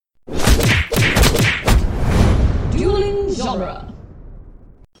genre.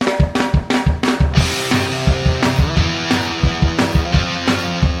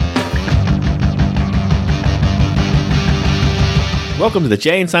 Welcome to the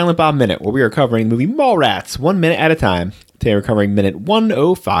Jay and Silent Bob Minute, where we are covering the movie Mallrats 1 minute at a time. Today we're covering minute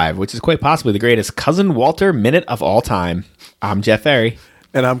 105, which is quite possibly the greatest Cousin Walter minute of all time. I'm Jeff Ferry.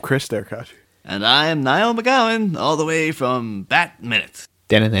 And I'm Chris Derkach. And I am Niall McGowan, all the way from Bat Minute.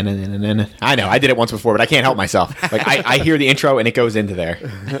 I know, I did it once before, but I can't help myself. Like I hear the intro and it goes into there. I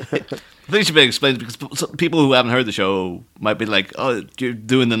think it should be explained because people who haven't heard the show might be like, oh, you're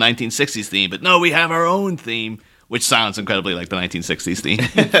doing the 1960s theme, but no, we have our own theme. Which sounds incredibly like the 1960s theme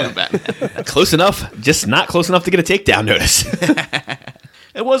for Batman. Close enough, just not close enough to get a takedown notice.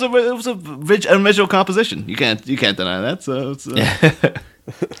 It was a original composition. You can't deny that. So it's,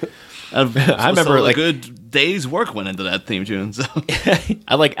 I remember a good day's work went into that theme tune. So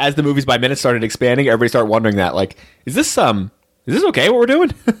I like as the movies by minute started expanding, everybody started wondering that like, is this okay what we're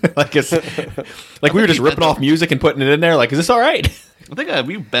doing? like we were just ripping off music and putting it in there. Like, is this all right? I think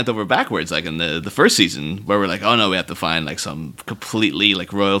we bent over backwards, like in the first season, where we're like, oh no, we have to find like some completely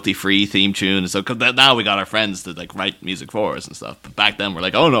like royalty-free theme tune. So now we got our friends to like write music for us and stuff. But back then, we're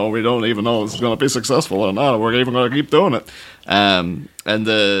like, oh no, we don't even know if this is going to be successful or not. We're even going to keep doing it.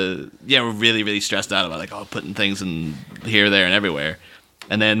 We're really, really stressed out about like putting things in here, there, and everywhere.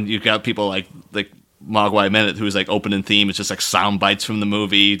 And then you've got people like Mogwai Minute, who's like opening theme. It's just like sound bites from the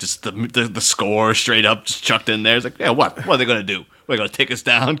movie, just the score straight up, just chucked in there. It's like, yeah, what are they going to do? They're going to take us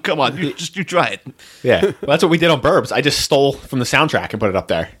down? Come on, you try it. Yeah, well, that's what we did on Burbs. I just stole from the soundtrack and put it up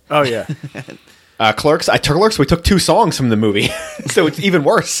there. Oh, yeah. Clerks, we took 2 songs from the movie. So it's even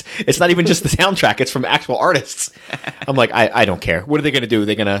worse. It's not even just the soundtrack, it's from actual artists. I'm like, I don't care. What are they going to do?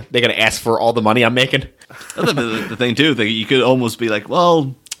 They're going to ask for all the money I'm making? The thing, too, that you could almost be like,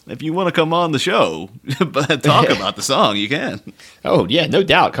 well, if you want to come on the show but talk about the song, you can. Oh, yeah, no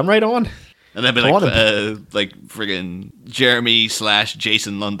doubt. Come right on. And then be like friggin' Jeremy /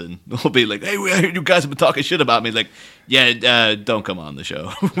 Jason London will be like, hey, you guys have been talking shit about me. Like, yeah, don't come on the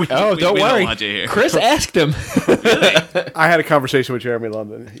show. Don't worry. Don't want you here. Chris asked him. Really? I had a conversation with Jeremy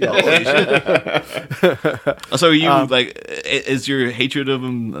London. Yeah. So you is your hatred of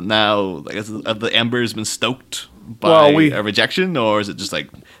him now, like, have the embers been stoked by a rejection, or is it just like,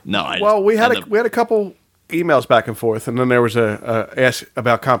 no? We had a couple emails back and forth, and then there was a ask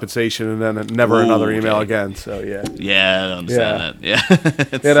about compensation, and then never another email again. So yeah, I understand that. Yeah,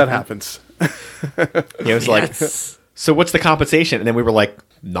 that happens. It was like, so what's the compensation? And then we were like,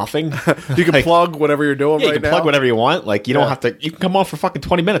 nothing. You can plug whatever you're doing. You can plug whatever you want. Like you don't have to. You can come on for fucking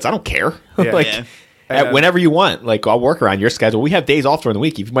 20 minutes. I don't care. Yeah. Whenever you want. Like I'll work around your schedule. We have days off during the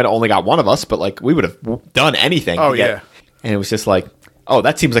week. You might have only got one of us, but like we would have done anything. Oh yeah. And it was just like, oh,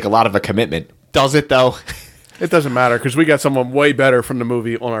 that seems like a lot of a commitment. Does it though? It doesn't matter because we got someone way better from the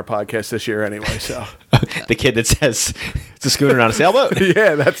movie on our podcast this year anyway. So the kid that says it's a schooner on a sailboat.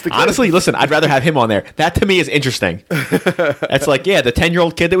 Yeah, that's the kid. Honestly, listen, I'd rather have him on there. That to me is interesting. That's like, yeah, the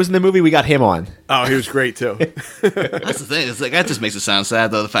 10-year-old kid that was in the movie, we got him on. Oh, he was great too. That's the thing. It's like that just makes it sound sad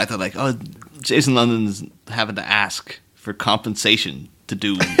though. The fact that like, oh, Jason London's having to ask for compensation to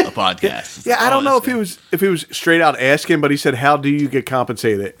do a podcast. I don't know if he was straight out asking, but he said, "How do you get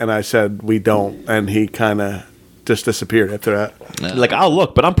compensated?" And I said, "We don't." And he kind of just disappeared after that. No. Like, I'll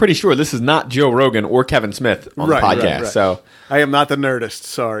look, but I'm pretty sure this is not Joe Rogan or Kevin Smith on the podcast. Right. So I am not the Nerdist.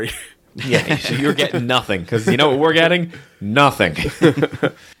 Sorry. Yeah, so you're getting nothing because you know what we're getting? Nothing.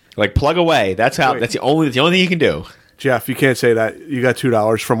 Like plug away. That's the only thing you can do. Jeff, you can't say that. You got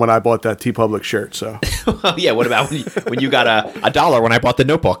 $2 from when I bought that TeePublic shirt. So, well, yeah. What about when you got $1 when I bought the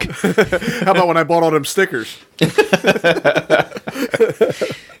notebook? How about when I bought all them stickers?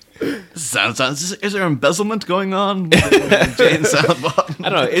 Is there embezzlement going on with Jay and Silent Bob? I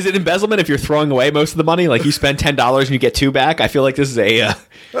don't know. Is it embezzlement if you're throwing away most of the money? Like you spend $10 and you get $2 back? I feel like this is a...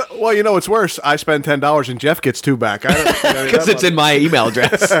 Well, you know, it's worse. I spend $10 and Jeff gets $2 back. Because it's in my email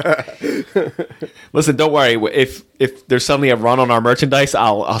address. Listen, don't worry. If there's suddenly a run on our merchandise,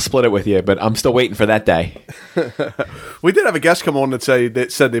 I'll split it with you. But I'm still waiting for that day. We did have a guest come on that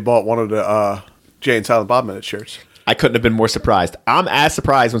said they bought one of the Jay and Silent Bob Minute shirts. I couldn't have been more surprised. I'm as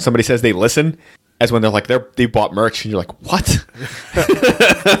surprised when somebody says they listen as when they're like they bought merch and you're like, what?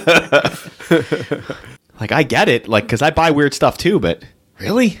 Like I get it, like because I buy weird stuff too, but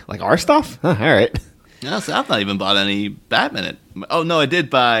really, like our stuff? All right. No, so I've not even bought any Batman. Oh no, I did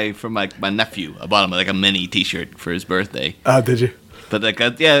buy from my nephew. I bought him like a mini T-shirt for his birthday. Oh, did you? But like, I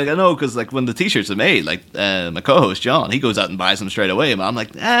know because like when the T-shirts are made, like my co-host John, he goes out and buys them straight away. And I'm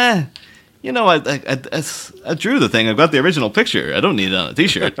like, you know, I drew the thing. I've got the original picture. I don't need it on a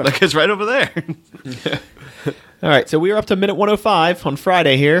T-shirt. Like it's right over there. All right, so we are up to minute 105 on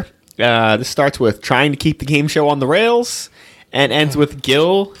Friday here. This starts with trying to keep the game show on the rails and ends with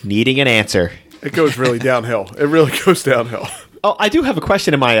Gil needing an answer. It goes really downhill. It really goes downhill. Oh, I do have a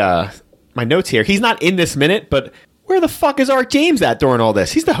question in my my notes here. He's not in this minute, but where the fuck is Art James at during all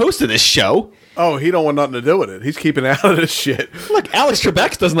this? He's the host of this show. Oh, he don't want nothing to do with it. He's keeping out of this shit. Look, Alex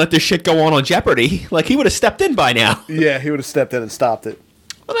Trebek doesn't let this shit go on Jeopardy. Like, he would have stepped in by now. Yeah, he would have stepped in and stopped it.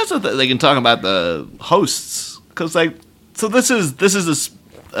 Well, that's what they can talk about the hosts, because so this is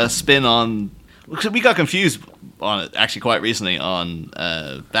a spin on. We got confused on it actually quite recently on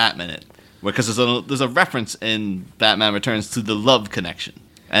Batman, because there's a reference in Batman Returns to the love connection,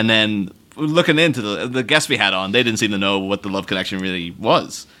 and then looking into the guests we had on, they didn't seem to know what the love connection really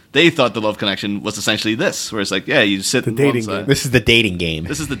was. They thought the love connection was essentially this, where it's like, yeah, you sit the on dating one side. game. This is the dating game.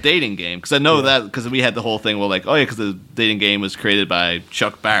 This is the dating game, because I know that because we had the whole thing. Well, like, oh yeah, because the dating game was created by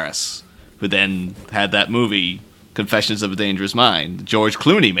Chuck Barris, who then had that movie Confessions of a Dangerous Mind. George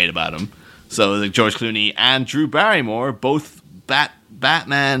Clooney made about him. So like, George Clooney and Drew Barrymore, both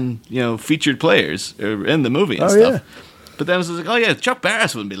Batman, featured players are in the movie and stuff. Yeah. But then it was like, oh yeah, Chuck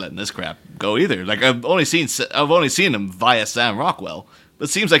Barris wouldn't be letting this crap go either. Like I've only seen him via Sam Rockwell. But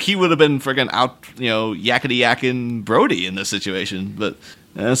it seems like he would have been friggin' out, yakety yakking Brody in this situation. But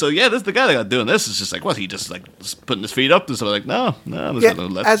so yeah, this the guy that got doing this is just like, what? He just putting his feet up and stuff like, no, I'm just gonna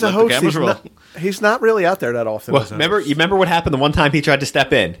let as a the host, cameras roll. he's not really out there that often. Well, as a you host. remember what happened the one time he tried to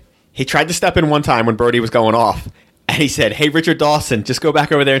step in? He tried to step in one time when Brody was going off. And he said, hey, Richard Dawson, just go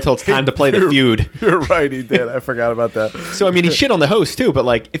back over there until it's time to play the feud. You're right, he did. I forgot about that. So, I mean, he shit on the host, too. But,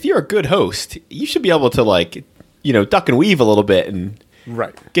 like, if you're a good host, you should be able to, like, duck and weave a little bit and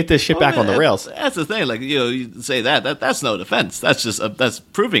Right. get this shit back on the rails. That's the thing. Like you say that's no defense. That's just that's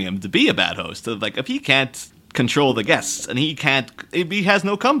proving him to be a bad host. Like if he can't control the guests and if he has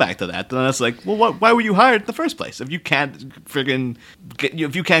no comeback to that, then it's like, well, why were you hired in the first place? If you can't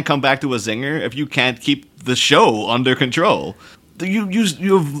if you can't come back to a zinger, if you can't keep the show under control,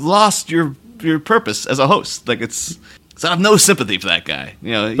 you've lost your purpose as a host. Like so I have no sympathy for that guy.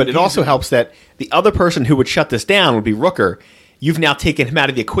 But it also helps that the other person who would shut this down would be Rooker. You've now taken him out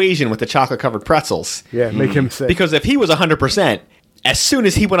of the equation with the chocolate-covered pretzels. Yeah, make him sick. Because if he was 100%, as soon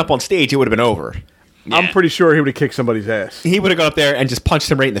as he went up on stage, it would have been over. Yeah. I'm pretty sure he would have kicked somebody's ass. He would have gone up there and just punched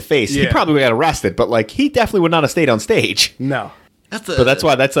him right in the face. He Yeah. probably would have got arrested, but like he definitely would not have stayed on stage. No. But that's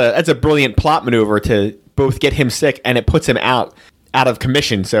why that's a brilliant plot maneuver to both get him sick and it puts him out of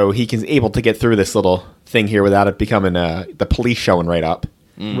commission, so he can able to get through this little thing here without it becoming the police showing right up.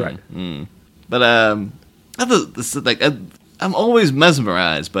 Right. But I'm always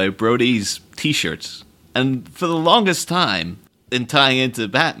mesmerized by Brody's T-shirts, and for the longest time, in tying into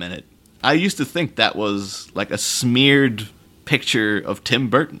Batman, I used to think that was like a smeared picture of Tim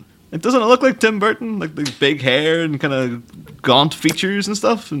Burton. Doesn't it look like Tim Burton, like the big hair and kind of gaunt features and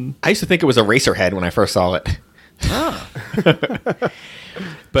stuff? And I used to think it was a Eraserhead when I first saw it.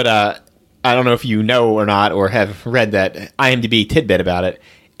 But I don't know if you know or not, or have read that IMDb tidbit about it.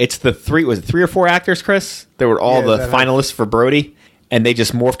 It's the three or four actors, Chris? They were all the finalists for Brody, and they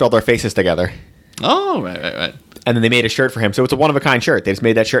just morphed all their faces together. oh, right. And then they made a shirt for him. So it's a one-of-a-kind shirt. They just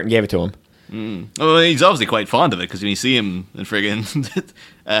made that shirt and gave it to him. Well, he's obviously quite fond of it because when you see him in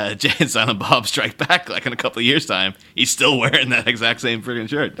friggin' Jay and Silent Bob Strike Back, like in a couple of years' time, he's still wearing that exact same friggin'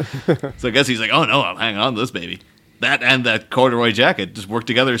 shirt. So I guess he's like, oh no, I'm hanging on to this baby. That and that corduroy jacket just work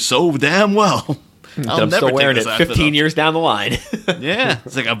together so damn well. I'm still wearing it 15 years down the line. Yeah,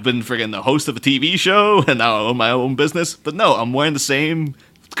 it's like I've been friggin' the host of a TV show and now I own my own business. But no, I'm wearing the same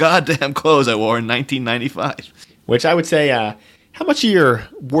goddamn clothes I wore in 1995. Which I would say, how much of your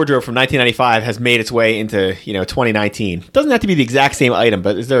wardrobe from 1995 has made its way into 2019? Doesn't have to be the exact same item,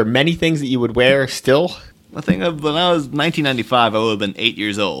 but is there many things that you would wear still? I think when I was 1995, I would have been 8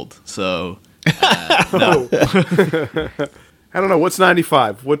 years old. So, no. I don't know. What's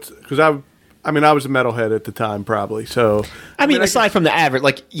 95? Because I was a metalhead at the time, probably. So I mean, aside from the average,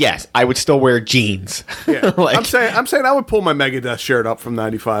 like, yes, I would still wear jeans. yeah. Like, I'm saying I would pull my Megadeth shirt up from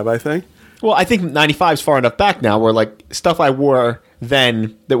 95, I think. well, I think 95 is far enough back now where, like, stuff I wore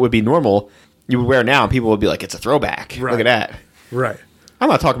then that would be normal, you would wear now, and people would be like, it's a throwback. Right. Look at that. Right. I'm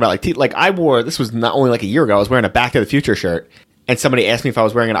not talking about, like, I wore, this was not only like a year ago, I was wearing a Back to the Future shirt, and somebody asked me if I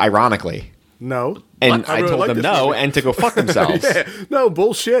was wearing it ironically. No. And I I really told like them this no, movie. and to go fuck themselves. Yeah. No,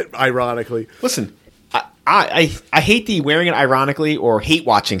 bullshit, ironically. Listen, I hate the wearing it ironically or hate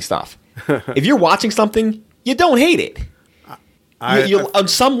watching stuff. If you're watching something, you don't hate it. On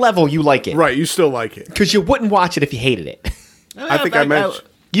some level, you like it. Right, you still like it. Because you wouldn't watch it if you hated it. I think I mentioned...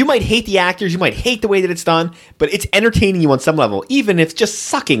 You might hate the actors, you might hate the way that it's done, but it's entertaining you on some level, even if just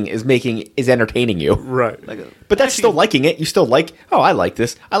sucking is entertaining you. Right. But that's still liking it. You still like, oh, I like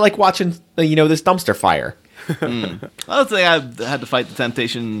this. I like watching, this dumpster fire. Another thing, I had to fight the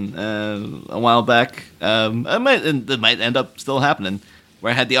temptation a while back. It might end up still happening,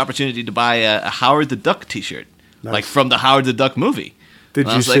 where I had the opportunity to buy a Howard the Duck T-shirt, like from the Howard the Duck movie.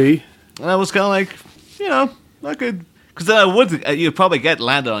 Did you see? And I was kind of like, not good. Because then you'd probably get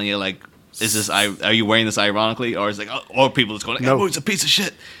landed on you like, are you wearing this ironically, or is it like, or people just going, oh, it's a piece of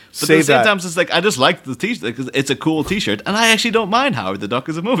shit. But at the same time, it's like I just like the T-shirt because it's a cool T-shirt, and I actually don't mind Howard the Duck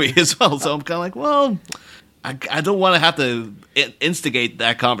as a movie as well. So I'm kind of like, well, I don't want to have to instigate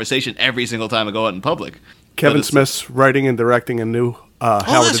that conversation every single time I go out in public. Kevin Smith's writing and directing a new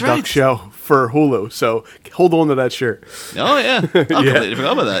Howard the Duck show for Hulu, so hold on to that shirt. Oh yeah, I completely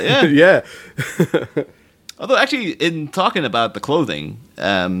forgot about that. Yeah, yeah. Although actually, in talking about the clothing,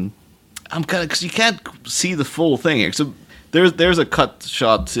 I'm kind of because you can't see the full thing here. So there's a cut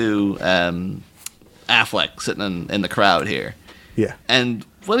shot to Affleck sitting in the crowd here. Yeah, and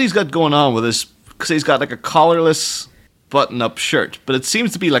what he's got going on with this, because he's got like a collarless button-up shirt, but it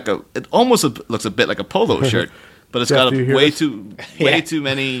seems to be like it almost looks a bit like a polo shirt, but it's got way too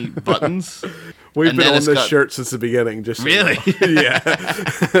many buttons. We've been on this shirt since the beginning. Just really, yeah.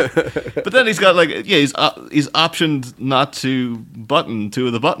 But then he's got he's optioned not to button two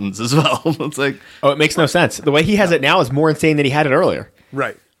of the buttons as well. It's like, it makes no sense. The way he has it now is more insane than he had it earlier.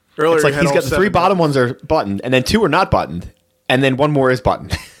 Right. Earlier, it's like he's got the 3 bottom ones are buttoned, and then 2 are not buttoned, and then 1 more is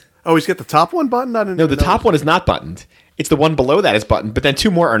buttoned. Oh, he's got the top one buttoned? No, the top one is not buttoned. It's the one below that is buttoned, but then 2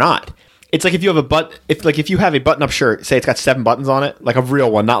 more are not. It's like if you have if you have a button-up shirt, say it's got 7 buttons on it, like a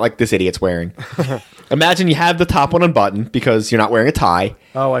real one, not like this idiot's wearing. Imagine you have the top one unbuttoned because you're not wearing a tie.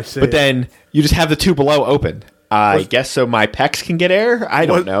 Oh, I see. But then you just have the 2 below open. I guess so my pecs can get air? I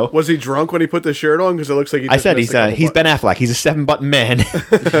don't know. Was he drunk when he put the shirt on? Because it looks like he just I said he's Ben Affleck. He's a 7-button man.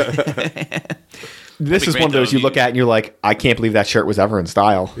 This is one of those you look at and you're like, I can't believe that shirt was ever in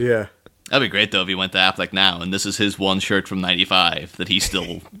style. Yeah. That'd be great though if he went to Affleck now, and this is his one shirt from '95 that he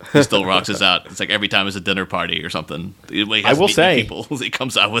still rocks us out. It's like every time it's a dinner party or something. I will say, people, he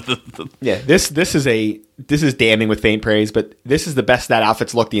comes out with yeah. This is damning with faint praise, but this is the best that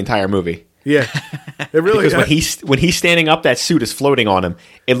outfit's looked the entire movie. Yeah, it really. Because when he's standing up, that suit is floating on him.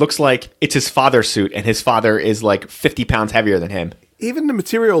 It looks like it's his father's suit, and his father is like 50 pounds heavier than him. Even the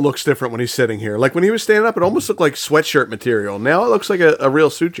material looks different when he's sitting here. Like when he was standing up, it almost looked like sweatshirt material. Now it looks like a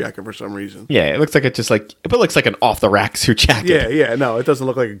real suit jacket for some reason. Yeah, it looks like it looks like an off the rack suit jacket. Yeah. No, it doesn't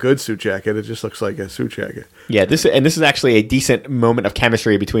look like a good suit jacket. It just looks like a suit jacket. Yeah, this is actually a decent moment of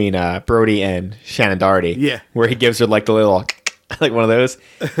chemistry between Brody and Shannon Doherty. Yeah, where he gives her like the little like one of those,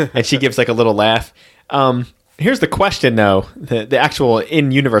 and she gives like a little laugh. Here's the question though, the actual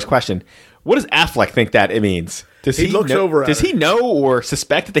in-universe question: what does Affleck think that it means? Does he know or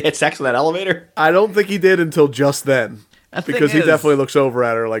suspect that they had sex in that elevator? I don't think he did until just then. Because he definitely looks over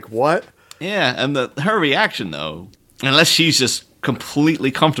at her like, what? Yeah, and her reaction, though, unless she's just completely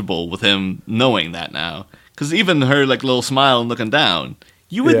comfortable with him knowing that now, because even her like little smile and looking down,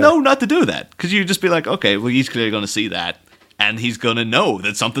 you would know not to do that, because you'd just be like, okay, well, he's clearly going to see that, and he's going to know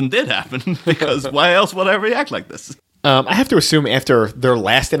that something did happen, because why else would I react like this? I have to assume after their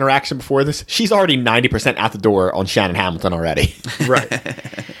last interaction before this, she's already 90% out the door on Shannon Hamilton already. Right.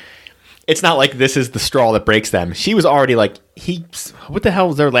 It's not like this is the straw that breaks them. She was already like, what the hell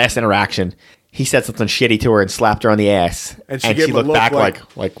was their last interaction? He said something shitty to her and slapped her on the ass. And she looked back like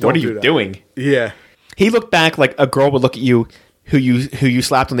what are you doing? Yeah. He looked back like a girl would look at you who you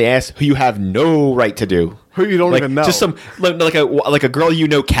slapped on the ass, who you have no right to do. Who you don't even know. Just some like a girl you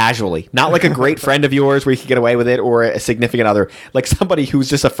know casually. Not like a great friend of yours where you can get away with it, or a significant other. Like somebody who's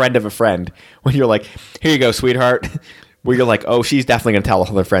just a friend of a friend. When you're like, here you go, sweetheart. Where you're like, oh, she's definitely going to tell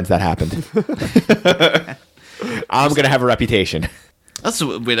all her friends that happened. I'm going to have a reputation. That's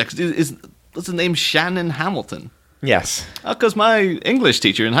weird. What's the name? Shannon Hamilton. Yes. Because my English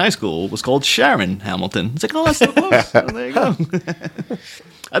teacher in high school was called Sharon Hamilton. It's like, oh, that's so close. There you go.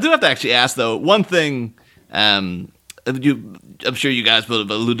 I do have to actually ask, though, one thing. I'm sure you guys would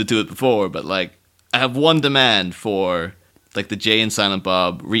have alluded to it before, but like, I have one demand for like the Jay and Silent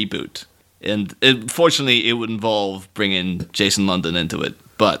Bob reboot. And fortunately, it would involve bringing Jason London into it.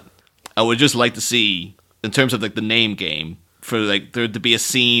 But I would just like to see, in terms of like the name game, for like there to be a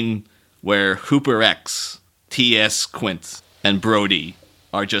scene where Hooper X, T.S. Quint, and Brody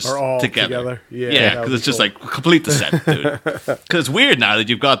are all together. Yeah, because it's just like complete the set, dude. Because it's weird now that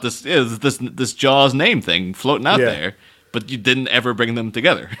you've got this Jaws name thing floating out there, but you didn't ever bring them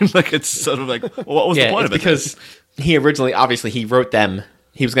together. Like it's sort of like, well, what was the point of it? Because he originally, obviously, he wrote them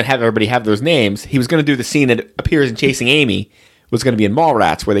he was going to have everybody have those names. He was going to do the scene that appears in Chasing Amy, was going to be in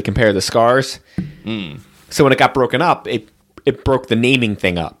Mallrats, where they compare the scars. So when it got broken up, it broke the naming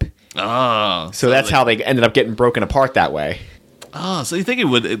thing up. Oh, So that's how they ended up getting broken apart that way. Oh, so you think it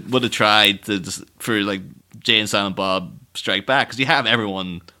would have tried to just, for like Jay and Silent Bob Strike Back, because you have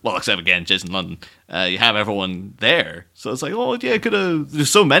everyone, well, except again Jason London, you have everyone there, so it's like, oh yeah, could have. There's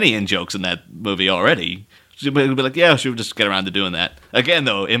so many in jokes in that movie already. She'd be like, yeah, she would just get around to doing that again.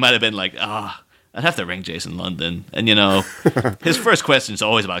 Though it might have been like, I'd have to ring Jason London, and his first question is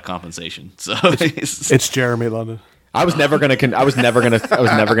always about compensation. So It's Jeremy London. I was never gonna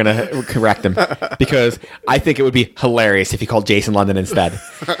correct him because I think it would be hilarious if he called Jason London instead.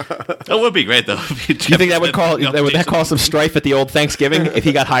 that would be great though. You think that would cause some strife at the old Thanksgiving if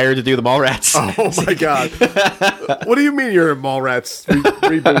he got hired to do the Mallrats? Oh my god! What do you mean you're in Mallrats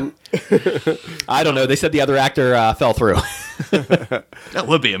reboot? I don't know. They said the other actor fell through. That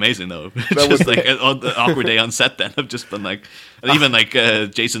would be amazing though. Just like an awkward day on set. Then I've just been like, and even like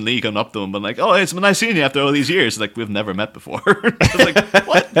Jason Lee coming up to him, but like, oh, it's been nice seeing you after all these years. Like we've never met before. Like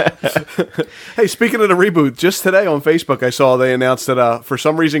what? Hey, speaking of the reboot, just today on Facebook, I saw they announced that for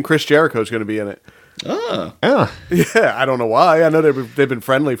some reason Chris Jericho's going to be in it. Oh. Yeah, I don't know why. I know they've been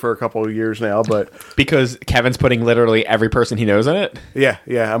friendly for a couple of years now, but Because Kevin's putting literally every person he knows in it. yeah,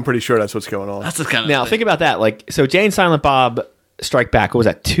 I'm pretty sure that's what's going on. That's the kind of Now thing. think about that. Like, so Jay and Silent Bob Strike Back. What was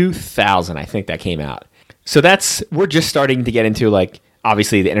that? 2000, I think that came out. So we're just starting to get into like,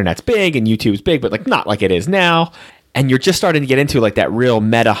 obviously the internet's big and YouTube's big, but like not like it is now. And you're just starting to get into like that real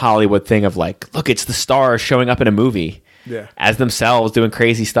meta Hollywood thing of like, look, it's the stars showing up in a movie as themselves doing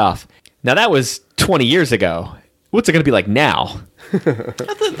crazy stuff. Now that was 20 years ago. What's it going to be like now?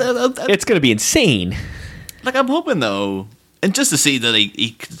 It's going to be insane. Like I'm hoping though, and just to see that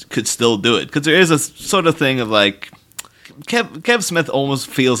he could still do it, because there is a sort of thing of like Kev Smith almost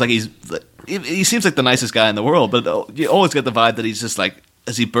feels like he seems like the nicest guy in the world, but you always get the vibe that he's just like,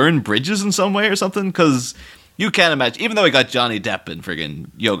 has he burned bridges in some way or something? Because you can't imagine, even though he got Johnny Depp in friggin'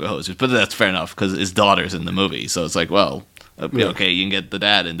 Yoga Hosers, but that's fair enough because his daughter's in the movie, so it's like, well, okay, you can get the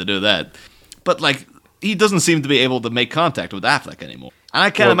dad in to do that, but like he doesn't seem to be able to make contact with Affleck anymore. And I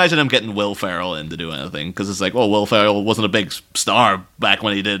can't imagine him getting Will Ferrell in to do anything, because it's like, well, Will Ferrell wasn't a big star back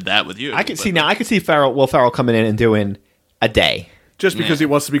when he did that with you. I could see Will Ferrell coming in and doing a day. Just because he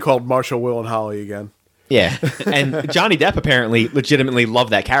wants to be called Marshall, Will, and Holly again. Yeah. And Johnny Depp apparently legitimately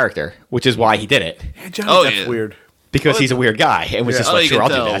loved that character, which is why he did it. Yeah, Johnny Depp's weird. Because he's a weird guy and was just like, sure, I'll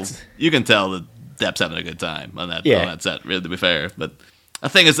do that. You can tell that Depp's having a good time on that set, really, to be fair. But I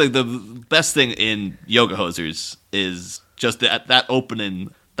think it's like the best thing in Yoga Hosers is just that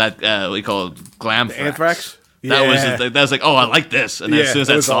opening, that what you call it, glam Anthrax? That was like, oh, I like this. And then as soon as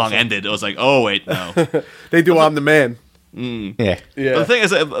that song ended, it was like, oh, wait, no. They do I'm the Man. Yeah. But the thing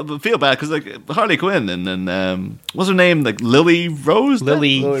is, I feel bad because like Harley Quinn and then what's her name, like Lily Rose.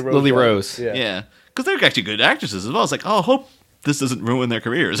 Lily Rose. Yeah, because they're actually good actresses as well. It's like, oh, I hope this doesn't ruin their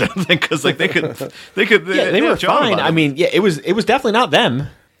careers or anything, because like they could. Yeah, they were fine. I mean, yeah, it was definitely not them.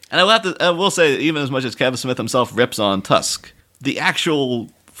 And I will say, even as much as Kevin Smith himself rips on Tusk, the actual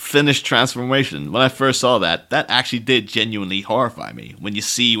finished transformation, when I first saw that actually did genuinely horrify me. When you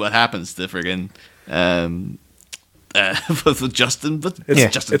see what happens to friggin' with Justin, but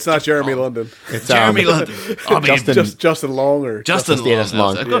Justin. It's not Jeremy London. It's Jeremy London. I mean, Justin Long or Justin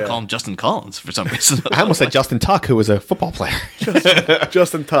Long. I'm gonna Yeah. call him Justin Collins for some reason. I almost said Justin Tuck, who was a football player.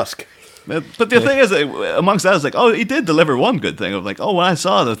 Justin Tusk. But the thing is, amongst that, is like, oh, he did deliver one good thing of like, oh, when I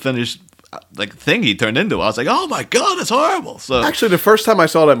saw the finished like thing he turned into, I was like, oh my god, it's horrible. So Actually, the first time I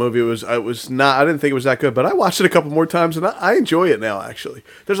saw that movie, I didn't think it was that good, but I watched it a couple more times and I enjoy it now. Actually,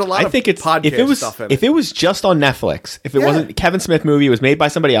 there's a lot of podcast stuff in it. If it was just on Netflix, if it wasn't a Kevin Smith movie, it was made by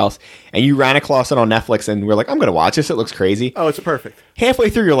somebody else, and you ran across it on Netflix, and we're like, I'm going to watch this. It looks crazy. Oh, it's perfect. Halfway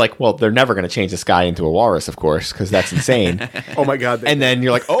through, you're like, well, they're never going to change this guy into a walrus, of course, because that's insane. Oh my god! And then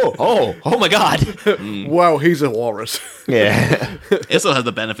you're like, oh my god. Wow, he's a walrus. Yeah. it also has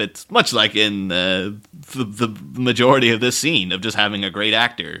the benefits, much like in the majority of this scene, of just having a great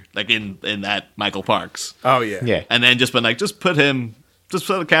actor, like in that Michael Parks. Oh yeah, Yeah. And then just put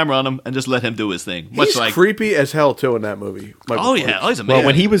a camera on him and just let him do his thing. Much he's like creepy as hell too in that movie. Michael Parks. He's amazing. Well,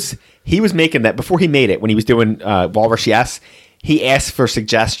 when he was making that, before he made it, when he was doing Walrus Yes, he asked for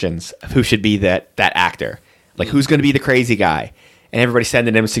suggestions of who should be that actor. Like, who's going to be the crazy guy? And everybody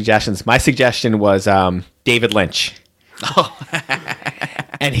sending him suggestions. My suggestion was David Lynch. Oh.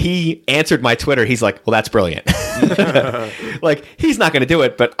 And he answered my Twitter. He's like, well, that's brilliant. Like, he's not going to do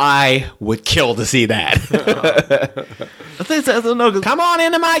it, but I would kill to see that. I don't know. Come on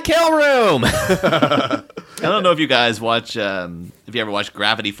into my kill room. I don't know if you guys watch. If if you ever watched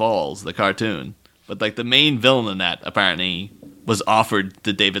Gravity Falls, the cartoon. But like the main villain in that apparently was offered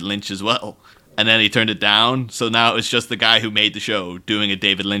to David Lynch as well. And then he turned it down. So now it's just the guy who made the show doing a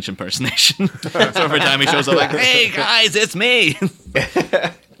David Lynch impersonation. So every time he shows up, like, hey guys, it's me.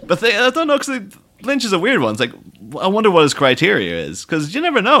 But I don't know, because Lynch is a weird one. It's like, I wonder what his criteria is. Because you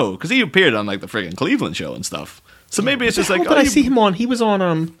never know. Because he appeared on like the friggin' Cleveland show and stuff. So maybe it's just like, did I see him on? He was on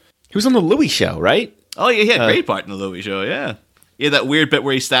the Louis show, right? Oh, yeah, he had a great part in the Louis show, yeah. Yeah, that weird bit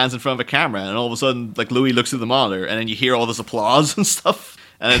where he stands in front of a camera and all of a sudden, like, Louis looks through the monitor and then you hear all this applause and stuff.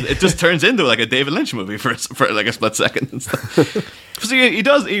 And it just turns into, like, a David Lynch movie for like, a split second and stuff. So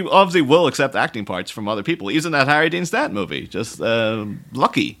he obviously will accept acting parts from other people. He's in that Harry Dean Stanton movie, just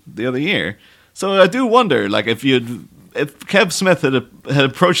Lucky, the other year. So I do wonder, like, if Kev Smith had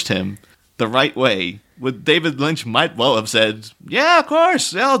approached him the right way, would David Lynch might well have said, yeah, of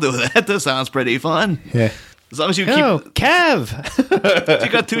course, yeah, I'll do that. That sounds pretty fun. Yeah. As long as you Kev.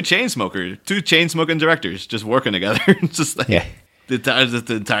 you got two chain smoking directors just working together. Just like the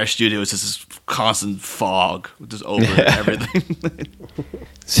entire studio is just this constant fog just over everything.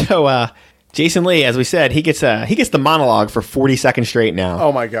 So Jason Lee, as we said, he gets the monologue for 40 seconds straight now.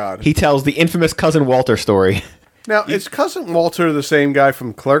 Oh my God. He tells the infamous Cousin Walter story. Now, is Cousin Walter the same guy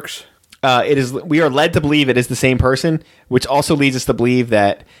from Clerks? It is. We are led to believe it is the same person, which also leads us to believe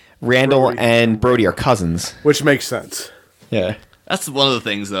that Randall and Brody are cousins. Which makes sense. Yeah. That's one of the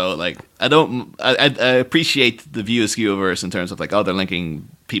things, though. Like, I appreciate the View Askew-verse in terms of, like, oh, they're linking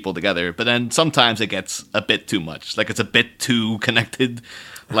people together. But then sometimes it gets a bit too much. Like, it's a bit too connected.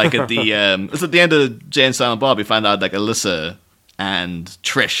 Like, at the it's at the end of Jay and Silent Bob, you find out, like, Alyssa and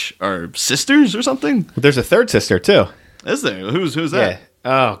Trish are sisters or something. There's a third sister, too. Is there? Who's that? Yeah.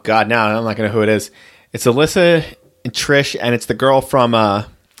 Oh, God, now I'm not going to know who it is. It's Alyssa and Trish, and it's the girl from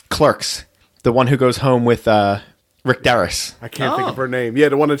Clerks. The one who goes home with Rick Darris. I can't think of her name. Yeah,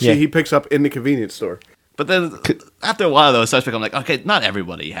 the one that he picks up in the convenience store. But then after a while, though, it starts becoming like, okay, not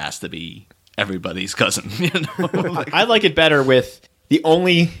everybody has to be everybody's cousin. You know? Like, I like it better with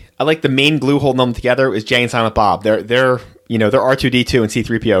I like the main glue holding them together is Jay and Silent Bob. They're R2D2 and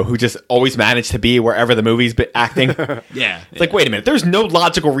C3PO who just always manage to be wherever the movie's acting. yeah. It's like, wait a minute, there's no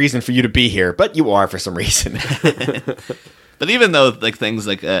logical reason for you to be here, but you are for some reason. But even though, like, things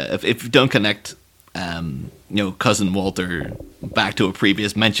like if you don't connect, Cousin Walter back to a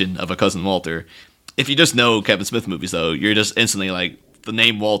previous mention of a Cousin Walter, if you just know Kevin Smith movies, though, you're just instantly like, the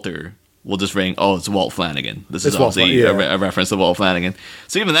name Walter will just ring, oh, it's Walt Flanagan. This is obviously a reference to Walt Flanagan.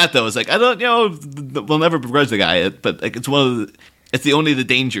 So even that, though, is like, I don't, we'll never begrudge the guy, but like, it's only the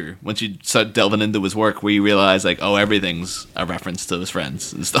danger once you start delving into his work where you realize, like, oh, everything's a reference to his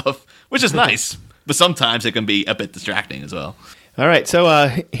friends and stuff, which is nice. But sometimes it can be a bit distracting as well. All right, so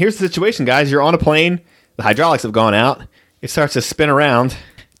here's the situation, guys. You're on a plane. The hydraulics have gone out. It starts to spin around.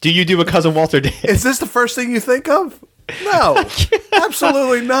 Do you do what Cousin Walter did? Is this the first thing you think of? No,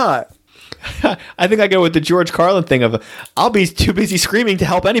 absolutely not. I think I go with the George Carlin thing of, I'll be too busy screaming to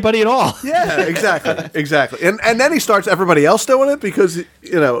help anybody at all. Yeah, exactly. And then he starts everybody else doing it because,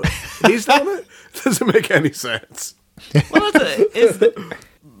 he's doing it. Doesn't make any sense. Well,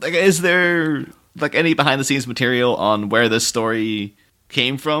 is there like any behind the scenes material on where this story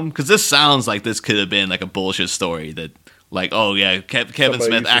came from? Because this sounds like this could have been like a bullshit story that, like, oh yeah, Kevin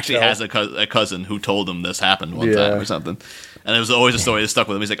Smith actually has a cousin who told him this happened one time or something. And it was always a story that stuck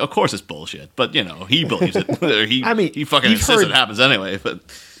with him. He's like, of course it's bullshit, but he believes it. Or he fucking insists it happens anyway. But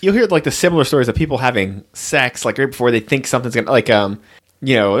you'll hear like the similar stories of people having sex like right before they think something's gonna, like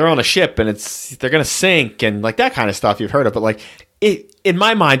they're on a ship and they're gonna sink and like that kind of stuff you've heard of. But like in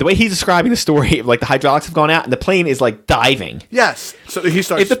my mind, the way he's describing the story, like the hydraulics have gone out and the plane is like diving. Yes. So he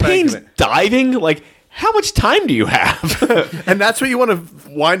starts. If the plane's diving, like, how much time do you have? And that's what you want to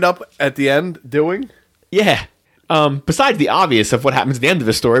wind up at the end doing? Yeah. Besides the obvious of what happens at the end of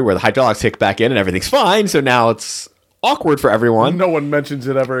the story where the hydraulics kick back in and everything's fine, so now it's awkward for everyone. No one mentions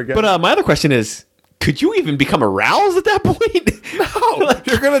it ever again. But my other question is, could you even become aroused at that point? No,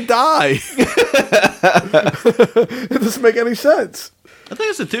 you're going to die. It doesn't make any sense. I think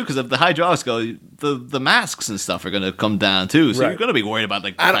it's the two, because if the hydraulics go, the masks and stuff are going to come down too. So you're going to be worried about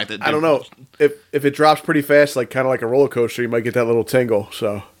like the fact that I don't know if it drops pretty fast, like kind of like a roller coaster, you might get that little tingle.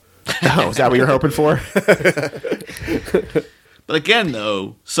 So, oh, is that what you're hoping for? But again,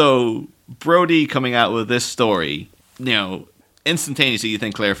 though, so Brody coming out with this story, instantaneously you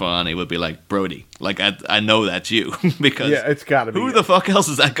think Claire Forlani would be like, Brody, like I know that's you because it's got to be. Who the fuck else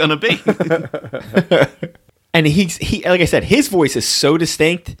is that going to be? And he like I said, his voice is so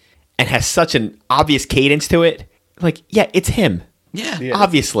distinct and has such an obvious cadence to it. Like, yeah, it's him. Yeah.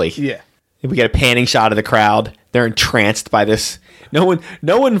 Obviously. Yeah. We get a panning shot of the crowd. They're entranced by this. No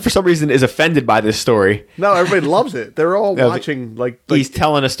one for some reason is offended by this story. No, everybody loves it. They're all No, watching like He's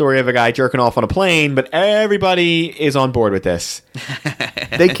telling a story of a guy jerking off on a plane, but everybody is on board with this.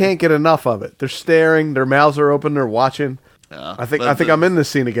 they can't get enough of it. They're staring. Their mouths are open. They're watching. I think I'm in this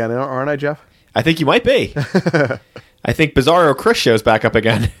scene again, aren't I, Jeff? I think you might be. I think Bizarro Chris shows back up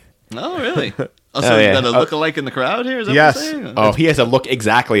again. No, really. Also, you got a look-alike in the crowd here? Is that Yes. what you're saying? Oh, he has a look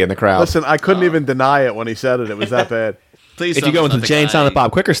exactly in the crowd. Listen, I couldn't even deny it when he said it. It was that bad. Please If tell you go me into it's the not Jay and Silent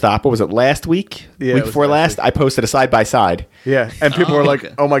Bob Quicker Stop, what was it, last week? Yeah, it week was before last last? I posted a side-by-side. Yeah, and people were like,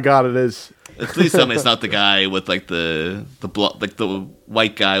 okay. "Oh my god, it is." Please tell me it's not the guy with like the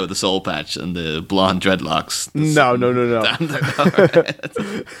white guy with the soul patch and the blonde dreadlocks. No.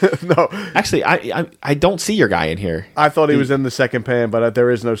 No, Actually, I don't see your guy in here. I thought he was in the second pan, but there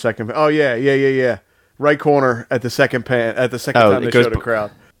is no second pan. Oh yeah. Right corner at the second pan at the second time it they goes showed the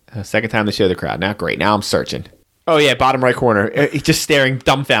crowd. Second time they show the crowd. Now, great. Now I'm searching. Oh, yeah, bottom right corner. He's just staring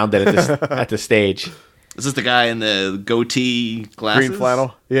dumbfounded at the stage. Is this the guy in the goatee glasses? Green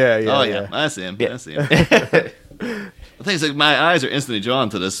flannel. Yeah. Oh yeah, I see him. Yeah. I see him. The thing is, like, my eyes are instantly drawn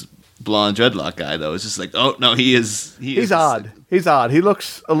to this blonde dreadlock guy, though. It's just like, oh no, he's odd. He's odd. He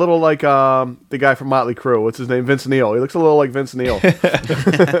looks a little like the guy from Motley Crue. What's his name? Vince Neil. He looks a little like Vince Neil.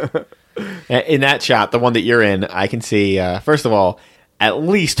 In that shot, the one that you're in, I can see, first of all, at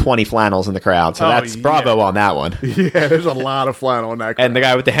least 20 flannels in the crowd. So that's bravo on that one. Yeah, there's a lot of flannel in that crowd. And the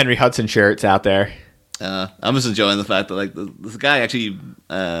guy with the Henry Hudson shirt's out there. I'm just enjoying the fact that like this guy actually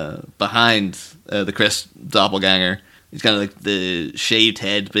behind the Chris doppelganger. He's got like the shaved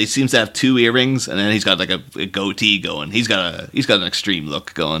head, but he seems to have two earrings, and then he's got like a goatee going. He's got an extreme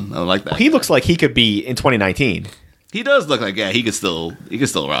look going. I like that. He looks like he could be in 2019. He does look like he could still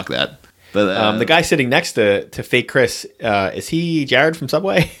rock that. But The guy sitting next to fake Chris, is he Jared from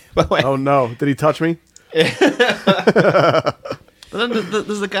Subway? By the way, Oh no! Did he touch me? But then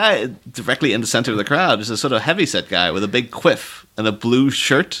there's a guy directly in the center of the crowd. There's a sort of heavyset guy with a big quiff and a blue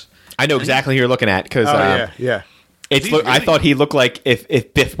shirt. I know exactly who you're looking at because Yeah. I thought he looked like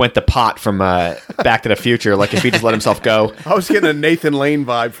if Biff went to pot from Back to the Future, like if he just let himself go. I was getting a Nathan Lane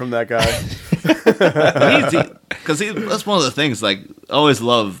vibe from that guy. Because that's one of the things. Like, I always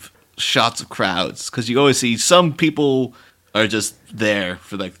love shots of crowds because you always see some people are just there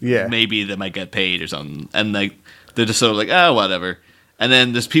for like maybe they might get paid or something, and like they're just sort of like whatever. And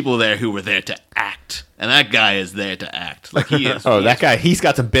then there's people there who were there to act, and that guy is there to act. Like he is. That guy, he's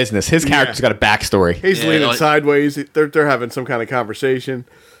got some business. His character's got a backstory. He's leaning sideways. They're having some kind of conversation.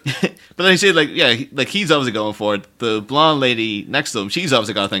 But then you see, like, he's obviously going for it. The blonde lady next to him, she's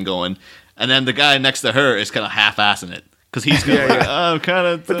obviously got a thing going, and then the guy next to her is kind of half-assing it because he's going, I'm kind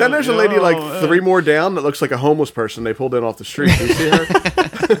of. But then there's a lady like three more down that looks like a homeless person they pulled in off the street. Do you see her?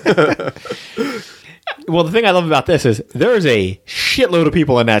 Well, the thing I love about this is there is a shitload of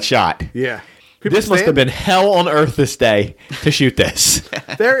people in that shot. Yeah. This must have been hell on earth this day to shoot this.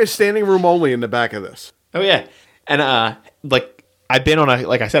 There is standing room only in the back of this. Oh yeah, and like I've been on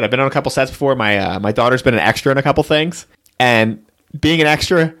a couple sets before. My daughter's been an extra in a couple things, and being an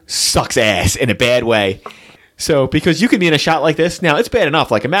extra sucks ass in a bad way. So because you can be in a shot like this, now it's bad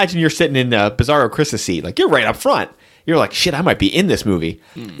enough. Like imagine you're sitting in Bizarro Chris's seat, like you're right up front. You're like, shit, I might be in this movie.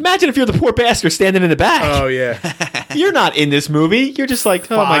 Imagine if you're the poor bastard standing in the back. Oh, yeah. You're not in this movie. You're just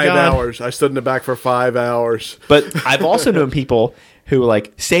like, oh, my God. 5 hours. I stood in the back for 5 hours. But I've also known people who,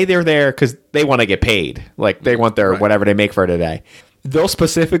 like, say they're there because they want to get paid. Like, they want their whatever they make for today. They'll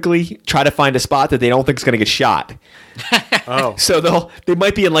specifically try to find a spot that they don't think is going to get shot. Oh. So they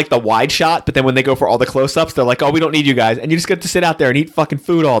might be in, like, the wide shot, but then when they go for all the close-ups, they're like, oh, we don't need you guys. And you just get to sit out there and eat fucking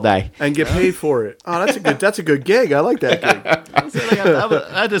food all day. And get paid for it. Oh, that's a good gig. I like that gig.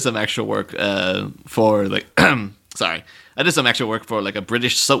 I did some extra work for, like, sorry. I did some extra work for, like, a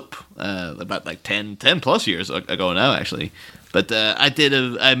British soap about, like, 10 plus years ago now, actually. But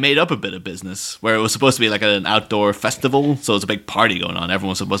I made up a bit of business where it was supposed to be like an outdoor festival, so it's a big party going on.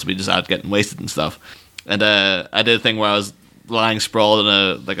 Everyone's supposed to be just out getting wasted and stuff. And I did a thing where I was lying sprawled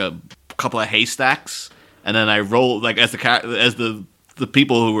in a couple of haystacks, and then I rolled like as the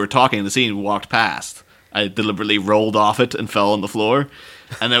people who were talking in the scene walked past, I deliberately rolled off it and fell on the floor,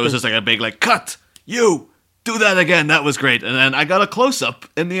 and there was just like a big like cut you. Do that again. That was great. And then I got a close-up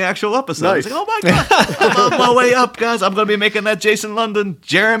in the actual episode. Nice. I was like, oh, my God. I'm on my way up, guys. I'm going to be making that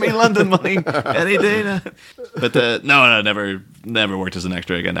Jeremy London money any day now. But, no, never worked as an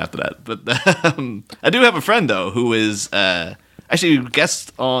extra again after that. But I do have a friend, though, who is actually a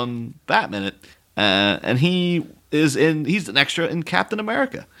guest on Batminute. And he's an extra in Captain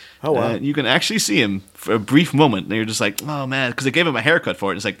America. Oh, wow. You can actually see him for a brief moment, and you're just like, oh, man, because they gave him a haircut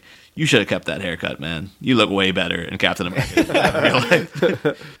for it. It's like, you should have kept that haircut, man. You look way better in Captain America in real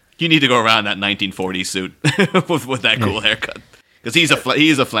life. You need to go around that 1940s suit with that cool haircut. Because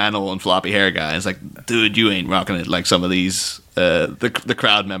he's a flannel and floppy hair guy. It's like, dude, you ain't rocking it like some of these the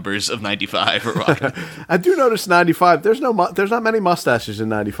crowd members of '95 are rocking. I do notice '95. There's not many mustaches in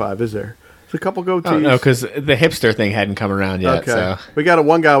 '95, is there? There's a couple goatees. Oh, no, because the hipster thing hadn't come around yet. Okay, So we got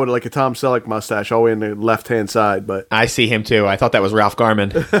one guy with like a Tom Selleck mustache all the way in the left hand side, but I see him too. I thought that was Ralph Garman.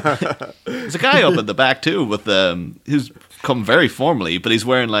 There's a guy up at the back too with who's come very formally, but he's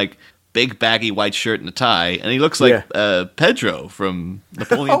wearing like big baggy white shirt and a tie, and he looks like Pedro from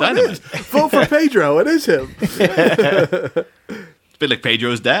Napoleon Dynamite. Vote for Pedro. It is him. It's a bit like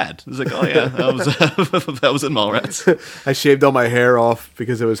Pedro's dad. It's like, oh yeah, that was in Mallrats. I shaved all my hair off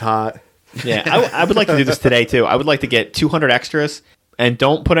because it was hot. Yeah, I would like to do this today too. I would like to get 200 extras, and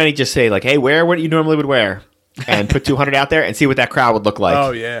don't put any. Just say like, hey, wear what you normally would wear, and put 200 out there and see what that crowd would look like.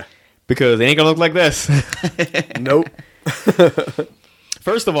 Oh yeah, because they ain't gonna look like this. Nope.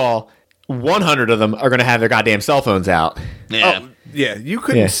 First of all, 100 of them are going to have their goddamn cell phones out. Yeah. Oh, yeah, you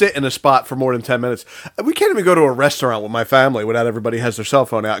couldn't sit in a spot for more than 10 minutes. We can't even go to a restaurant with my family without everybody has their cell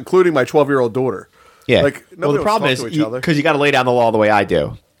phone out, including my 12-year-old daughter. Yeah. Like, well, the problem is, because you got to lay down the law the way I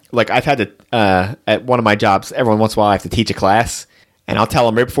do. Like, I've had to, at one of my jobs, every once in a while I have to teach a class, and I'll tell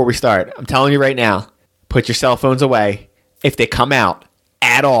them right before we start, I'm telling you right now, put your cell phones away. If they come out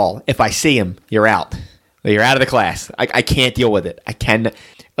at all, if I see them, you're out. You're out of the class. I can't deal with it. I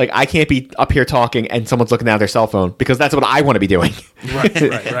can't be up here talking and someone's looking down at their cell phone because that's what I want to be doing.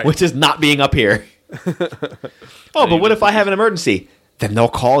 Right. Which is not being up here. Oh, but what if I have an emergency? Then they'll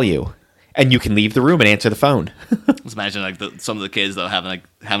call you and you can leave the room and answer the phone. Just imagine like some of the kids that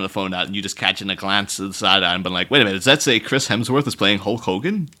having the phone out and you just catching a glance to the side eye and being like, wait a minute, does that say Chris Hemsworth is playing Hulk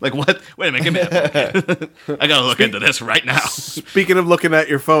Hogan? Like what? Wait a minute, give me that. I gotta look into this right now. Speaking of looking at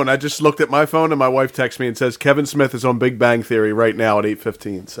your phone, I just looked at my phone and my wife texts me and says Kevin Smith is on Big Bang Theory right now at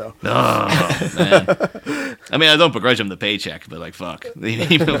 8:15. So, oh man, I mean, I don't begrudge him the paycheck, but like, fuck,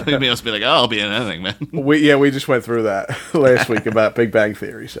 he must be like, oh, I'll be in anything, man. we just went through that last week about Big Bang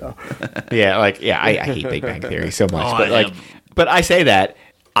Theory. So, I hate Big Bang Theory so much, but I say that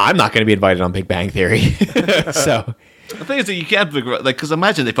I'm not going to be invited on Big Bang Theory. So the thing is that you can't begrudge, like, because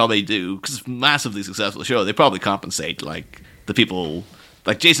imagine they probably do, because it's a massively successful show. They probably compensate like the people.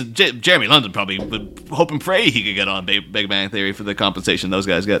 Like Jeremy London probably would hope and pray he could get on Big Bang Theory for the compensation those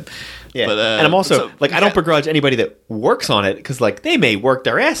guys get. Yeah, but, and I'm also I don't begrudge anybody that works on it because like they may work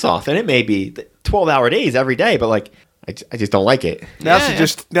their ass off and it may be 12-hour days every day, but like I just don't like it. Now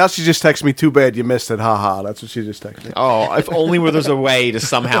she just texts me, too bad you missed it, haha. That's what she just texted me. Oh, if only there's a way to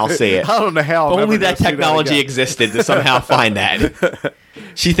somehow see it. I don't know how. If only that technology existed to somehow find that.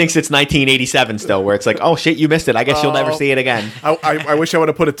 She thinks it's 1987 still, where it's like, oh shit, you missed it. I guess you'll never see it again. I wish I would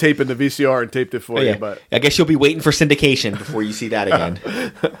have put a tape in the VCR and taped it for you, but I guess you'll be waiting for syndication before you see that again.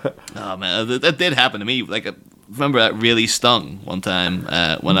 Oh man, that did happen to me. Like, remember that really stung one time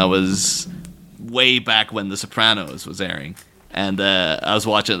when I was way back when The Sopranos was airing, and I was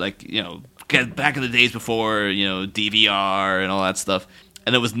watching back in the days before DVR and all that stuff.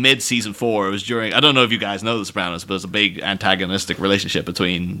 And it was mid-season 4. It was during... I don't know if you guys know The Sopranos, but there's a big antagonistic relationship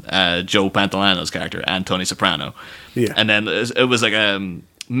between Joe Pantoliano's character and Tony Soprano. Yeah. And then it was like a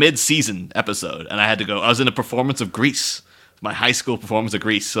mid-season episode, and I had to go... I was in a performance of Grease, my high school performance of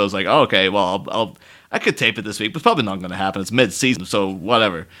Grease. So I was like, oh, okay, well, I could tape it this week, but it's probably not going to happen. It's mid-season, so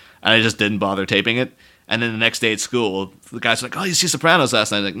whatever. And I just didn't bother taping it. And then the next day at school, the guys were like, oh, you see Sopranos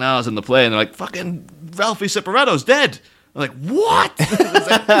last night? I'm like, no, I was in the play. And they're like, fucking Ralphie Cifaretto's dead. I'm like, what?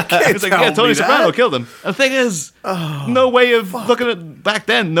 It's like, yeah, Tony Soprano killed him. And the thing is, no way of looking at back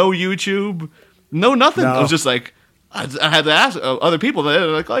then. No YouTube, no nothing. No. It was just like, I had to ask other people. They're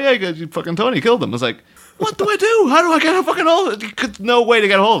like, oh yeah, you fucking Tony killed him. I was like, what do I do? How do I get a fucking hold of it? No way to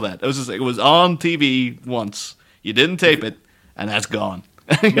get a hold of that. It was just like, it was on TV once. You didn't tape it, and that's gone.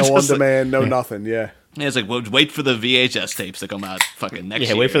 No on demand, no nothing. Yeah. Yeah, it's like, well, wait for the VHS tapes to come out fucking next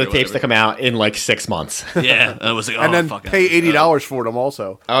year. Yeah, wait for the tapes to come out in like 6 months. Yeah, and it was like, and then pay $80 for them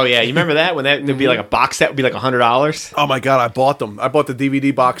also. Oh yeah, you remember that when there'd be like a box set would be like $100. Oh my god, I bought them. I bought the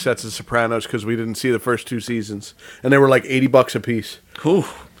DVD box sets of Sopranos because we didn't see the first 2 seasons, and they were like $80 a piece. Whew.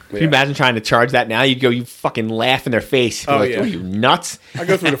 Can you imagine trying to charge that now? You'd go, you fucking laugh in their face. You're like, are you nuts? I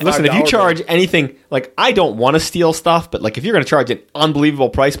go through the $5 Listen, if you charge anything, like I don't want to steal stuff, but like if you're going to charge an unbelievable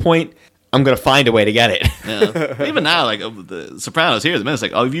price point, I'm going to find a way to get it. Yeah. Even now, like the Sopranos here, the minute's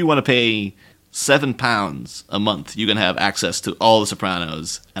like, oh, if you want to pay £7 a month, you can have access to all the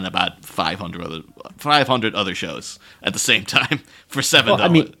Sopranos and about 500 other shows at the same time for $7. Well, I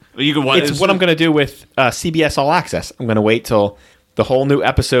mean, you can it's what I'm going to do with CBS All Access. I'm going to wait till the whole new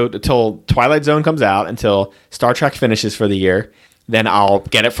episode until Twilight Zone comes out, until Star Trek finishes for the year. Then I'll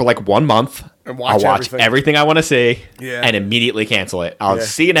get it for like 1 month. And I'll watch everything I want to see Yeah. and immediately cancel it. I'll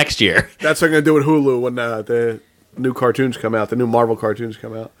see you next year. That's what I'm going to do with Hulu when the new cartoons come out, the new Marvel cartoons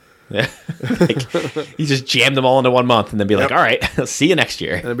come out. Yeah. Like, you just jam them all into 1 month and then be like, all right, I'll see you next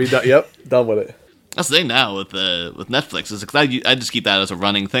year. And it'll be done. Yep, done with it. That's the thing now with Netflix is because I just keep that as a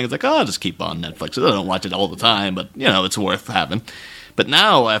running thing. It's like, oh, I'll just keep on Netflix. I don't watch it all the time, but it's worth having. But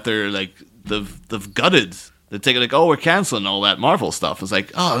now after like they've gutted, they're taking like, oh, we're canceling all that Marvel stuff. It's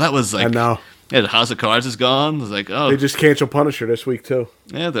like, oh, that was like, I know. Yeah, the House of Cards is gone. It's like, oh, They just canceled Punisher this week too.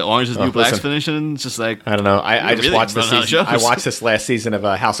 yeah, the Orange is the New Black's listen. finishing. It's just like, I don't know. I just really watched this run out of season. I shows. watched this last season of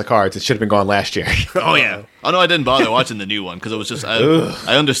House of Cards. It should have been gone last year. oh yeah. Oh no, I didn't bother watching the new one because it was just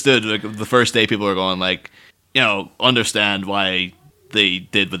I understood like the first day people were going like, understand why they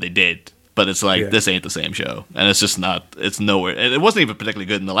did what they did. But it's like, this ain't the same show. And it's just not, it's nowhere. And it wasn't even particularly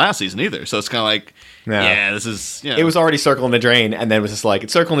good in the last season either. So it's kind of like, this is, It was already circling the drain, and then it was just like,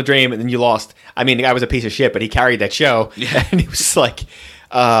 it's circling the drain, and then you lost. I mean, the guy was a piece of shit, but he carried that show. Yeah. And he was just like,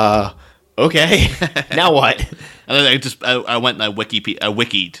 okay, now what? And then I went and I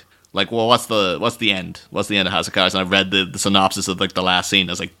wikied. Like, well, what's the end? What's the end of House of Cards? And I read the synopsis of like the last scene.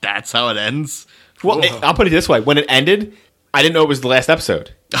 I was like, that's how it ends? Well, I'll put it this way. When it ended, I didn't know it was the last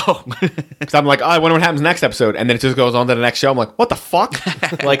episode. Oh. Because I'm like, oh, I wonder what happens next episode. And then it just goes on to the next show. I'm like, what the fuck?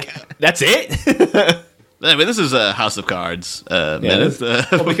 Like, that's it? Anyway, this is a House of Cards minute.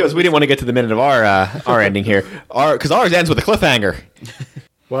 Well, because we didn't want to get to the minute of our ending here. Because ours ends with a cliffhanger.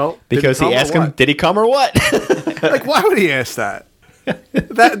 Well, Because he asked him, did he come or what? Like, why would he ask that?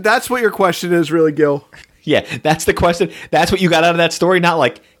 That's what your question is, really, Gil. Yeah, that's the question. That's what you got out of that story. Not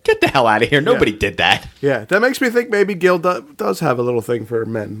like, get the hell out of here. Nobody did that. Yeah, that makes me think maybe Gil does have a little thing for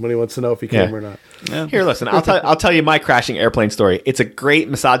men when he wants to know if he came or not. Yeah. Here, listen. I'll tell you my crashing airplane story. It's a great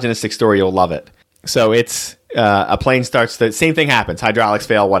misogynistic story. You'll love it. So it's a plane starts. The same thing happens. Hydraulics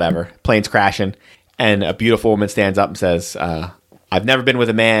fail. Whatever. Plane's crashing, and a beautiful woman stands up and says, "I've never been with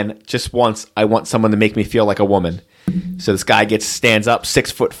a man. Just once. I want someone to make me feel like a woman." So this guy stands up,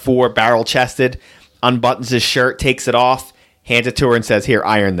 6'4", barrel chested, unbuttons his shirt, takes it off, hands it to her, and says, "Here,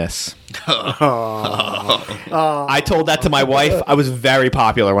 iron this." I told that to my wife. I was very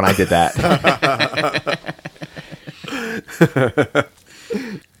popular when I did that.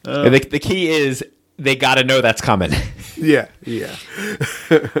 The key is they got to know that's coming. Yeah.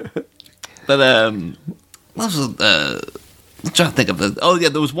 But what was I'm trying to think of it. Oh yeah,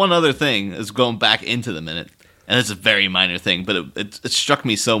 there was one other thing. Is going back into the minute, and it's a very minor thing, but it struck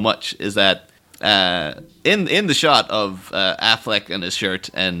me so much is that in the shot of Affleck and his shirt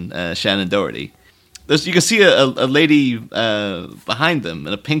and Shannon Doherty, you can see a lady behind them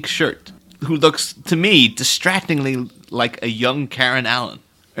in a pink shirt who looks to me distractingly like a young Karen Allen.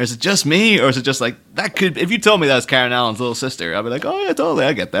 Or is it just me, or is it just like that? Could if you told me that was Karen Allen's little sister, I'd be like, oh yeah, totally,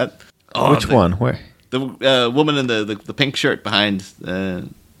 I get that. Oh, Which one? Where? The woman in the pink shirt behind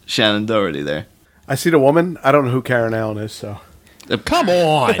Shannon Doherty there. I see the woman. I don't know who Karen Allen is, so. Come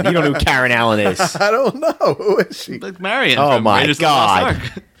on, you don't know who Karen Allen is. I don't know. Who is she? Like Marion. Oh, from my Raiders of the Lost God. Ark.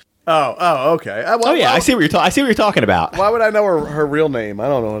 Oh, okay. Oh yeah, I see what you're talking about. Why would I know her real name? I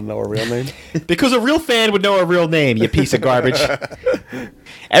don't know her real name. Because a real fan would know her real name. You piece of garbage.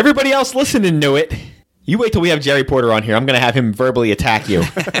 Everybody else listening knew it. You wait till we have Jerry Porter on here. I'm going to have him verbally attack you.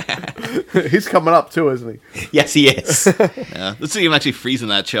 He's coming up too, isn't he? Yes, he is. Yeah. Let's see him actually freezing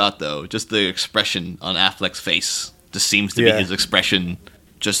that shot though. Just the expression on Affleck's face just seems to be his expression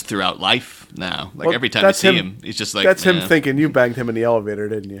just throughout life now. Like every time you see him, he's just like that's him thinking you banged him in the elevator,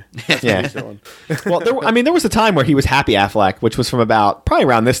 didn't you? Yeah. Well, there was a time where he was happy Affleck, which was from probably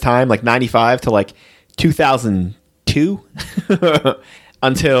around this time, like 95 to like 2002,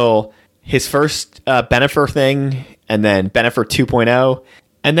 until his first Bennifer thing, and then Bennifer 2.0,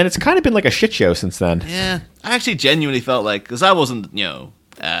 and then it's kind of been like a shit show since then. Yeah, I actually genuinely felt like, because I wasn't,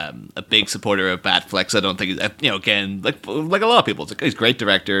 a big supporter of Batfleck. I don't think, again, like a lot of people, it's like he's a great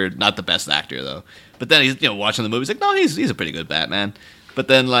director, not the best actor though. But then he's, watching the movie, he's like, no, he's a pretty good Batman. But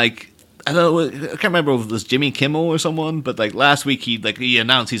then like, I don't know, I can't remember if it was Jimmy Kimmel or someone, but like last week he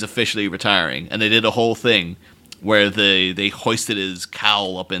announced he's officially retiring, and they did a whole thing where they hoisted his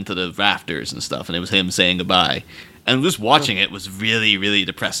cowl up into the rafters and stuff, and it was him saying goodbye. And just watching it was really, really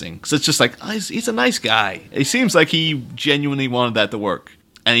depressing. Because it's just like, oh, he's a nice guy. It seems like he genuinely wanted that to work.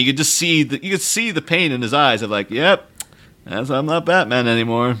 And you could just see the pain in his eyes of like, yep, I'm not Batman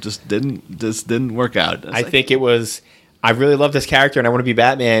anymore. Just didn't work out. I think it was, I really love this character and I want to be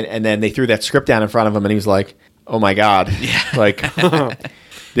Batman. And then they threw that script down in front of him and he was like, oh my God. Yeah. Like,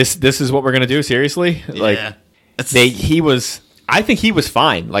 this is what we're going to do? Seriously? Like, yeah. I think he was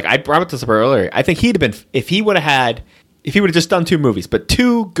fine. Like I brought this up earlier. I think he'd have been if he would have just done 2 movies, but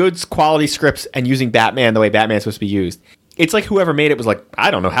 2 good quality scripts and using Batman the way Batman's supposed to be used. It's like whoever made it was like,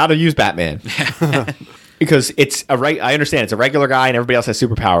 I don't know how to use Batman. Because I understand it's a regular guy and everybody else has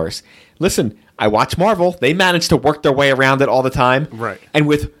superpowers. Listen, I watch Marvel. They manage to work their way around it all the time. Right. And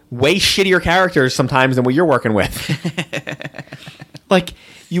with way shittier characters sometimes than what you're working with. Like,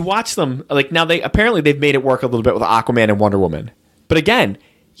 you watch them, like, now they've made it work a little bit with Aquaman and Wonder Woman. But again,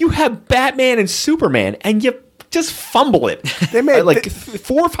 you have Batman and Superman, and you just fumble it. They made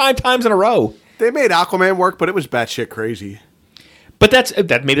 4 or 5 times in a row. They made Aquaman work, but it was batshit crazy. But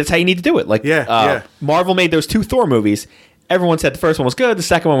maybe that's how you need to do it. Like, Yeah. Marvel made those 2 Thor movies. Everyone said the first one was good, the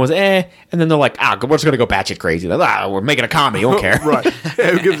second one was and then they're like, we're just gonna go batshit crazy. Like, we're making a comedy, don't care. Right.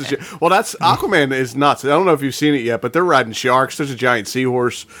 Yeah, who gives a shit? Well, that's Aquaman is nuts. I don't know if you've seen it yet, but they're riding sharks. There's a giant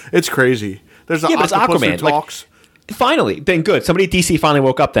seahorse. It's crazy. There's an octopus Aquaman. who talks. Finally, then good. Somebody at DC finally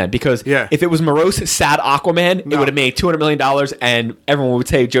woke up then, because if it was morose, sad Aquaman, it would have made $200 million, and everyone would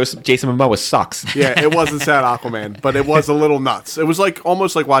say Jason Momoa sucks. Yeah, it wasn't sad Aquaman, but it was a little nuts. It was like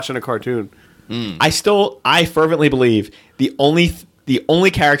almost like watching a cartoon. I fervently believe the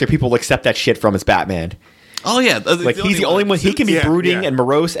only character people will accept that shit from is Batman. Oh yeah, Like he's the only one. He can be brooding and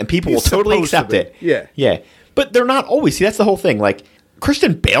morose, and people will totally accept it. Yeah. But they're not always. See, that's the whole thing. Like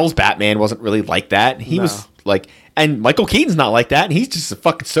Christian Bale's Batman wasn't really like that. He was like, and Michael Keaton's not like that. And he's just a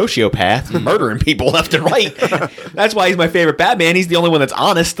fucking sociopath, murdering people left and right. That's why he's my favorite Batman. He's the only one that's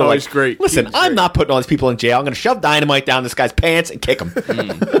honest. To he's great. Listen, I'm not putting all these people in jail. I'm going to shove dynamite down this guy's pants and kick him.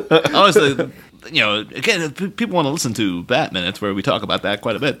 Honestly, again, if people want to listen to Batman, it's where we talk about that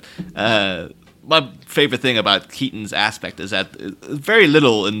quite a bit. My favorite thing about Keaton's aspect is that very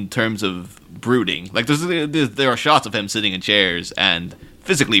little in terms of brooding. Like there are shots of him sitting in chairs and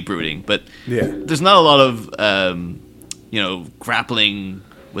physically brooding, but there's not a lot of grappling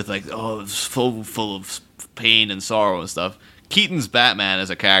with like it's full of pain and sorrow and stuff. Keaton's Batman as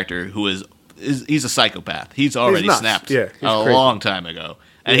a character who he's a psychopath. He's already snapped a long time ago,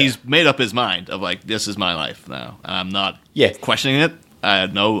 and he's made up his mind of like, this is my life now, and I'm not questioning it. I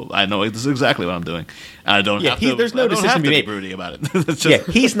know this is exactly what I'm doing. I don't have to. There's no decision to be made. Broody about it.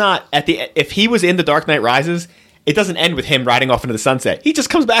 He's not if he was in The Dark Knight Rises, it doesn't end with him riding off into the sunset. He just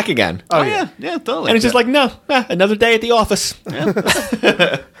comes back again. Oh yeah, totally. And it's just like, another day at the office. Yeah.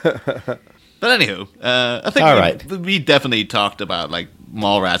 But anywho, I think we definitely talked about like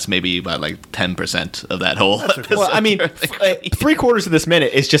Mallrats maybe about like 10% of that whole episode. Well, I mean, 3/4 of this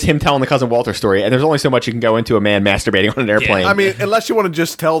minute is just him telling the Cousin Walter story, and there's only so much you can go into a man masturbating on an airplane. I mean, unless you want to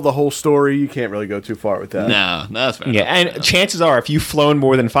just tell the whole story, you can't really go too far with that. No, that's fair. Yeah, and chances are, if you've flown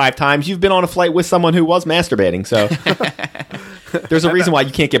more than 5 times, you've been on a flight with someone who was masturbating, so there's a reason why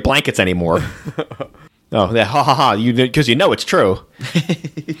you can't get blankets anymore. Oh, because you know it's true.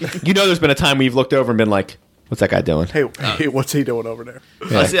 There's been a time where you've looked over and been like, what's that guy doing? Hey, what's he doing over there?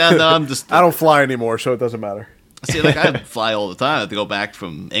 Yeah. I don't fly anymore, so it doesn't matter. See, like I fly all the time. I have to go back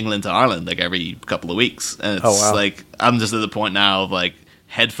from England to Ireland like every couple of weeks, and it's like I'm just at the point now of like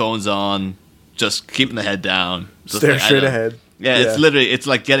headphones on, just keeping the head down, stare straight ahead. Yeah, it's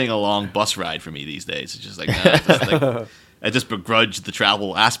like getting a long bus ride for me these days. It's just like, I just begrudge the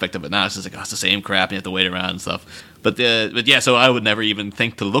travel aspect of it now. It's just like, it's the same crap, and you have to wait around and stuff. But yeah, so I would never even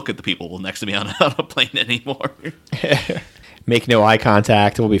think to look at the people next to me on a plane anymore. Make no eye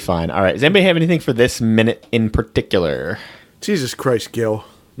contact. We'll be fine. All right. Does anybody have anything for this minute in particular? Jesus Christ, Gil.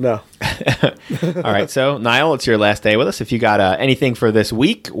 No. All right. So, Niall, it's your last day with us. If you got anything for this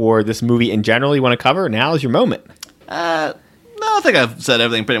week or this movie in general you want to cover, now is your moment. No, I think I've said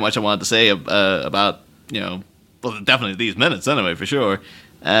everything pretty much I wanted to say about, definitely these minutes anyway, for sure.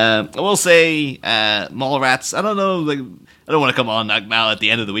 I will say Mallrats. I don't know, like I don't want to come on now at the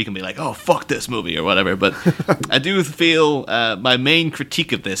end of the week and be like, oh, fuck this movie or whatever. But I do feel my main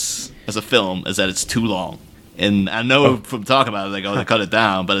critique of this as a film is that it's too long. And I know from talking about it, like, they cut it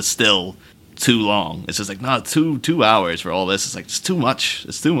down, but it's still too long. It's just like, no, 2 hours for all this. It's like, it's too much.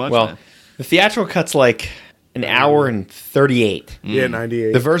 It's too much. Well, man. The theatrical cut's like an hour and 38. Yeah,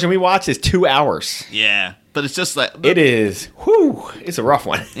 98. The version we watched is 2 hours. Yeah, but it's just like... It is. It's a rough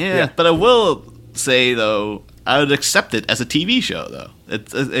one. Yeah, but I will say, though, I would accept it as a TV show, though.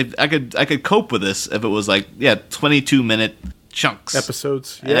 I could cope with this if it was like, 22-minute chunks.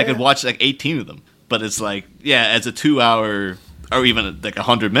 Episodes. And I could watch like 18 of them. But it's like, as a 2 hour or even like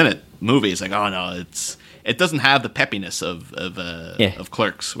 100-minute movie, it's like, oh no, it doesn't have the peppiness of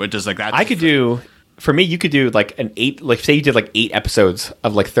Clerks, where it's just like that. You could do like say you did like 8 episodes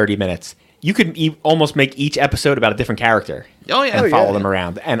of like 30 minutes. You could almost make each episode about a different character. Oh yeah, and follow them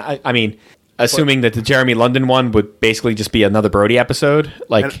around. And I mean, assuming that the Jeremy London one would basically just be another Brody episode.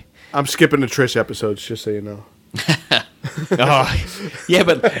 Like, And I'm skipping the Trish episodes, just so you know. yeah,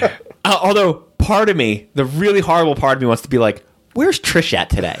 but although part of me, the really horrible part of me wants to be like, where's Trish at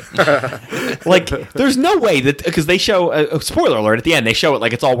today? Like, there's no way that, because they show, spoiler alert, at the end, they show it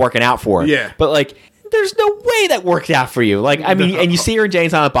like it's all working out for her. Yeah. But like, there's no way that worked out for you. Like, I mean, and you see her in Jane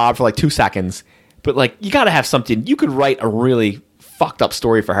Silent Bob for like 2 seconds, but like, you got to have something. You could write a really fucked up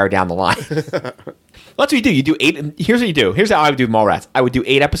story for her down the line. That's what you do. You do 8. Here's what you do. Here's how I would do Mallrats. I would do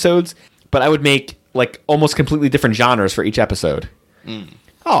 8 episodes, but I would make like almost completely different genres for each episode.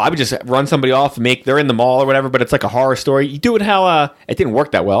 Oh, I would just run somebody off and they're in the mall or whatever, but it's like a horror story. You do it how it didn't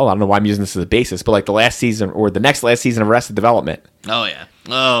work that well. I don't know why I'm using this as a basis, but like the last season or the next last season of Arrested Development. Oh yeah.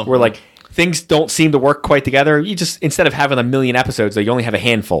 Oh. Where like things don't seem to work quite together. You just, instead of having a million episodes, you only have a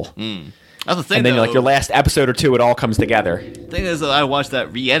handful. That's the thing. And then though, like your last episode or two, it all comes together. The thing is that I watched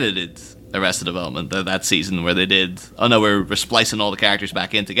that re-edited Arrested Development that season where they did. Oh no, we're splicing all the characters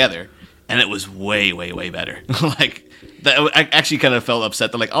back in together, and it was way better. Like. I actually kind of felt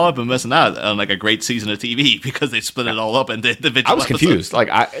upset that like, oh, I've been missing out on like a great season of TV because they split it all up and did individual. I was confused. Like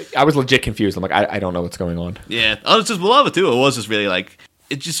I was legit confused. I'm like, I don't know what's going on. Yeah, I was just below it too. It was just really like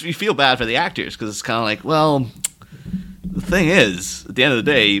it. Just you feel bad for the actors because it's kind of like, well, the thing is, at the end of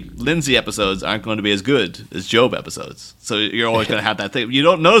the day, Lindsay episodes aren't going to be as good as Job episodes. So you're always going to have that thing. You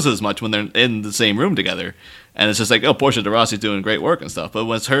don't notice as much when they're in the same room together, and it's just like, oh, Portia de Rossi's doing great work and stuff. But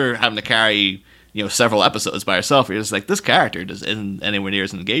when it's her having to carry, several episodes by herself, you're just like, this character isn't anywhere near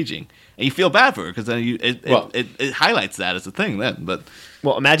as engaging, and you feel bad for her because then it highlights that as a thing then. But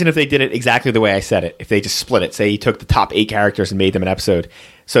well, imagine if they did it exactly the way I said it. If they just split it, say you took the top 8 characters and made them an episode.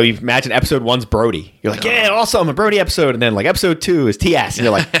 So you imagine episode 1's Brody. You're like, yeah, awesome, a Brody episode, and then like episode 2 is TS, and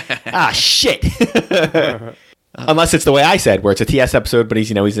you're like, ah, shit. Unless it's the way I said, where it's a TS episode, but he's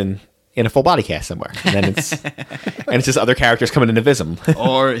in a full body cast somewhere, and then it's just other characters coming in to visit him.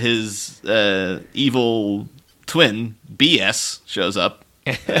 Or his evil twin BS shows up,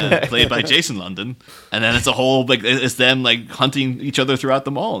 played by Jason London, and then it's a whole like it's them like hunting each other throughout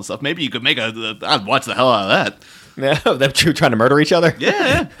the mall and stuff. Maybe you could make I'd watch the hell out of that. Yeah, them two trying to murder each other.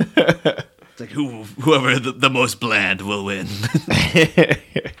 Yeah. It's like whoever the most bland will win.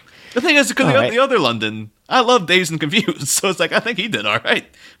 The thing is, because the other London, I love Dazed and Confused, so it's like, I think he did all right.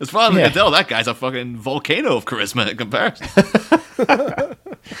 As far as I can tell, that guy's a fucking volcano of charisma in comparison.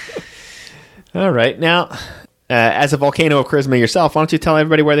 All right. Now, as a volcano of charisma yourself, why don't you tell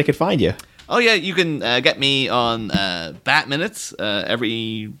everybody where they could find you? Oh, yeah, you can get me on Bat Minutes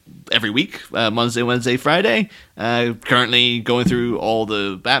every week, Monday, Wednesday, Friday. Currently going through all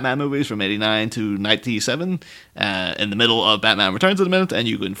the Batman movies from 89 to 97 in the middle of Batman Returns at the minute, and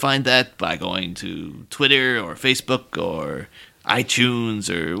you can find that by going to Twitter or Facebook or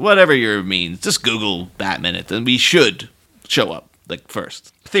iTunes or whatever your means. Just Google Bat Minute, and we should show up, like,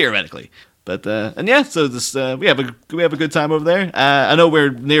 first, theoretically. But and yeah, so this we have a good time over there. I know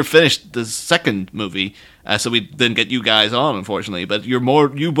we're near finished the second movie, so we didn't get you guys on, unfortunately. But you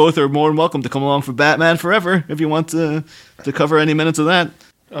both are more than welcome to come along for Batman Forever if you want to cover any minutes of that.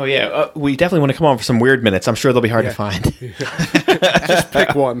 Oh yeah, we definitely want to come on for some weird minutes. I'm sure they'll be hard to find. Just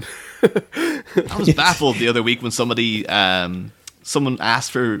pick one. I was baffled the other week when someone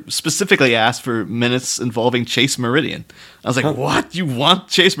specifically asked for minutes involving Chase Meridian. I was like, what? You want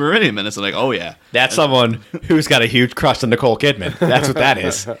Chase Meridian minutes? I'm like, oh, yeah. That's someone who's got a huge crush on Nicole Kidman. That's what that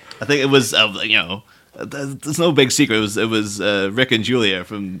is. I think it was, there's no big secret. It was Rick and Julia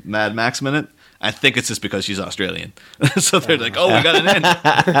from Mad Max Minute. I think it's just because she's Australian. So they're like, oh, we got it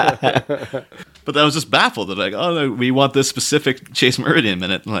in. But I was just baffled. They're like, oh, no, we want this specific Chase Meridian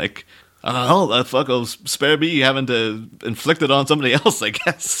minute. I'm like, I don't know, fuck, I'll spare me having to inflict it on somebody else, I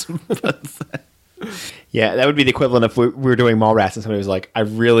guess. Yeah, that would be the equivalent if we were doing Mallrats and somebody was like, I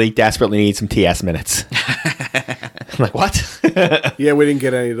really desperately need some TS minutes. I'm like, what? Yeah, we didn't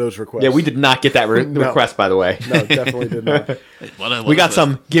get any of those requests. Yeah, we did not get that request, by the way. No, definitely did not. We got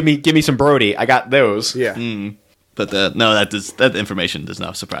some, give me some Brody. I got those. Yeah. But no, that information does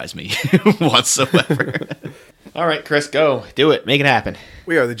not surprise me whatsoever. All right, Chris, go. Do it. Make it happen.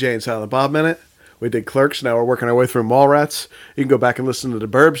 We are the Jay and Silent Bob Minute. We did Clerks. Now we're working our way through Mallrats. You can go back and listen to the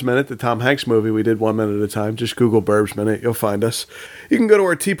Burbs Minute, the Tom Hanks movie. We did 1 minute at a time. Just Google Burbs Minute. You'll find us. You can go to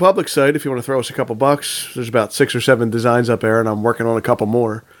our TeePublic site if you want to throw us a couple bucks. There's about 6 or 7 designs up there, and I'm working on a couple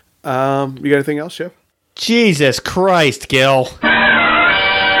more. You got anything else, Chef? Jesus Christ, Gil.